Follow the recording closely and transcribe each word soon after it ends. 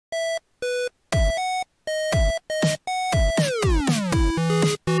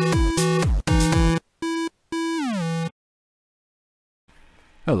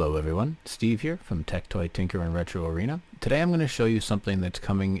Hello everyone, Steve here from Tech Toy Tinker and Retro Arena. Today I'm going to show you something that's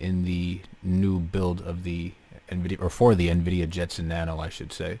coming in the new build of the Nvidia, or for the Nvidia Jetson Nano I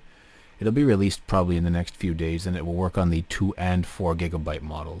should say. It'll be released probably in the next few days and it will work on the 2 and 4 gigabyte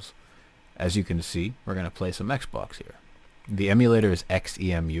models. As you can see, we're going to play some Xbox here. The emulator is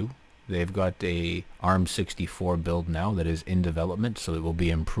Xemu. They've got a ARM64 build now that is in development, so it will be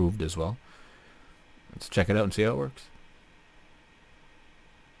improved as well. Let's check it out and see how it works.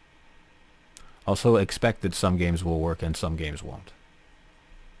 Also expect that some games will work and some games won't.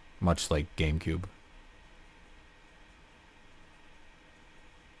 Much like GameCube.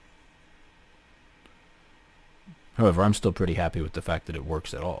 However, I'm still pretty happy with the fact that it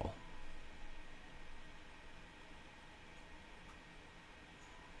works at all.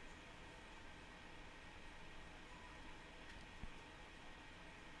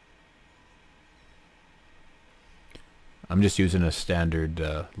 I'm just using a standard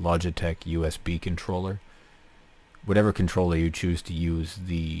Logitech USB controller. Whatever controller you choose to use,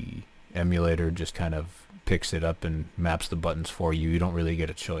 the emulator just kind of picks it up and maps the buttons for you. You don't really get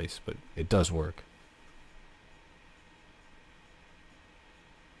a choice, but it does work.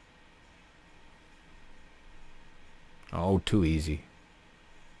 Oh, too easy.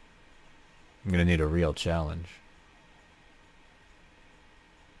 I'm gonna need a real challenge.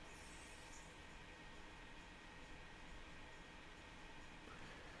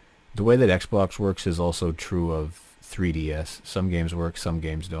 The way that Xbox works is also true of 3DS. Some games work, some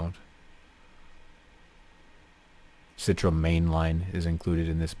games don't. Citra Mainline is included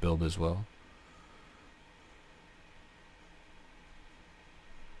in this build as well.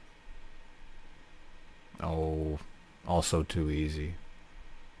 Oh, also too easy.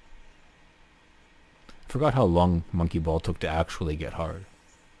 I forgot how long Monkey Ball took to actually get hard.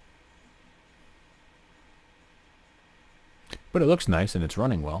 But it looks nice and it's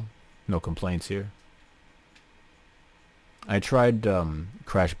running well. No complaints here. I tried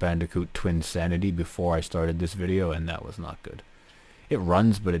Crash Bandicoot Twin Sanity before I started this video and that was not good. It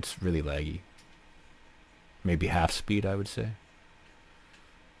runs, but it's really laggy. Maybe half speed, I would say.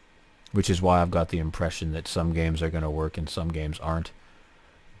 Which is why I've got the impression that some games are going to work and some games aren't.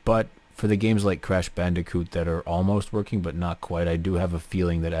 But for the games like Crash Bandicoot that are almost working but not quite, I do have a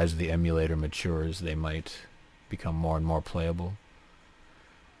feeling that as the emulator matures, they might become more and more playable.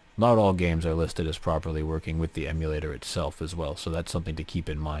 Not all games are listed as properly working with the emulator itself as well, so that's something to keep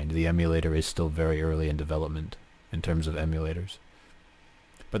in mind. The emulator is still very early in development in terms of emulators.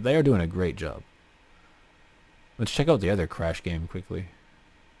 But they are doing a great job. Let's check out the other Crash game quickly.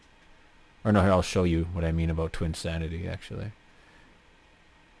 Or no, here, I'll show you what I mean about Twin Sanity, actually.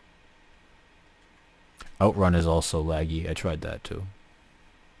 Outrun is also laggy. I tried that too.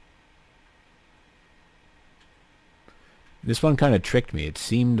 This one kind of tricked me. It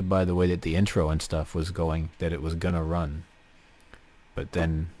seemed by the way that the intro and stuff was going that it was gonna run. But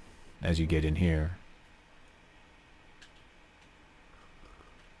then, as you get in here...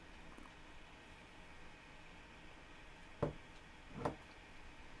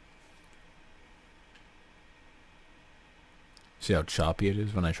 See how choppy it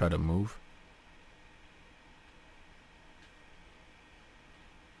is when I try to move?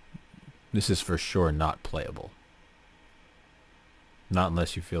 This is for sure not playable. Not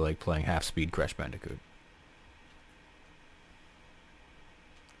unless you feel like playing half-speed Crash Bandicoot.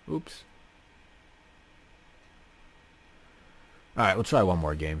 Oops. Alright, we'll try one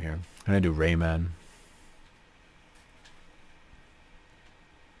more game here. I'm gonna do Rayman.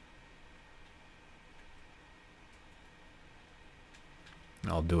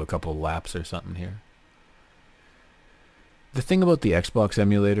 I'll do a couple laps or something here. The thing about the Xbox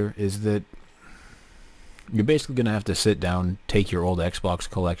emulator is that you're basically going to have to sit down, take your old Xbox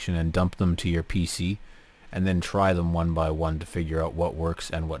collection and dump them to your PC, and then try them one by one to figure out what works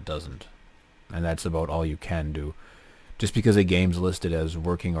and what doesn't. And that's about all you can do. Just because a game's listed as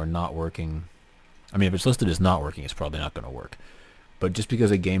working or not working, I mean, if it's listed as not working, it's probably not going to work. But just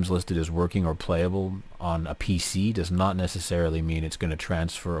because a game's listed as working or playable on a PC does not necessarily mean it's going to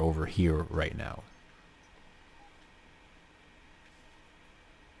transfer over here right now.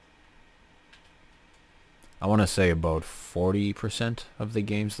 I want to say about 40% of the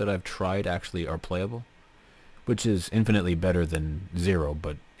games that I've tried actually are playable, which is infinitely better than 0,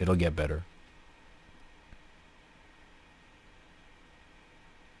 but it'll get better.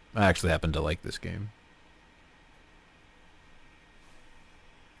 I actually happen to like this game.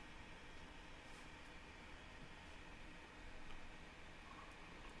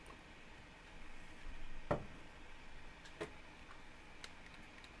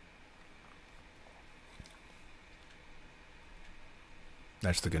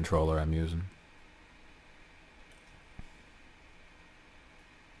 That's the controller I'm using.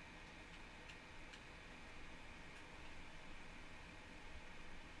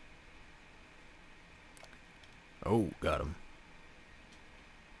 Oh, got him.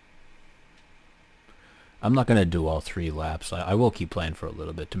 I'm not going to do all 3 laps. I will keep playing for a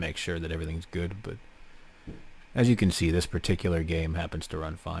little bit to make sure that everything's good, but as you can see, this particular game happens to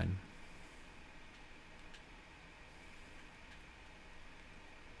run fine.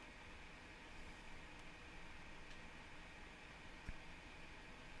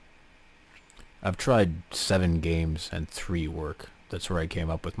 I've tried 7 games and 3 work. That's where I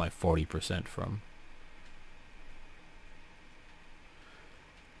came up with my 40% from.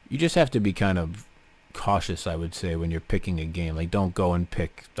 You just have to be kind of cautious, I would say, when you're picking a game. Like, don't go and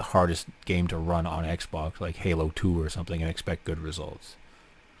pick the hardest game to run on Xbox, like Halo 2 or something, and expect good results.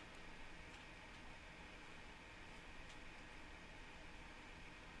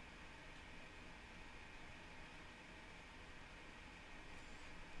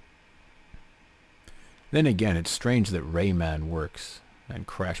 Then again, it's strange that Rayman works and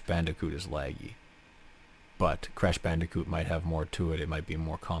Crash Bandicoot is laggy. But Crash Bandicoot might have more to it. It might be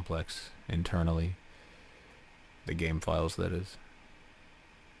more complex internally. The game files, that is.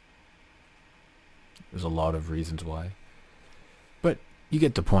 There's a lot of reasons why. But you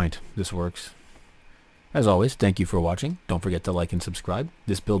get the point. This works. As always, thank you for watching. Don't forget to like and subscribe.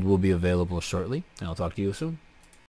 This build will be available shortly, and I'll talk to you soon.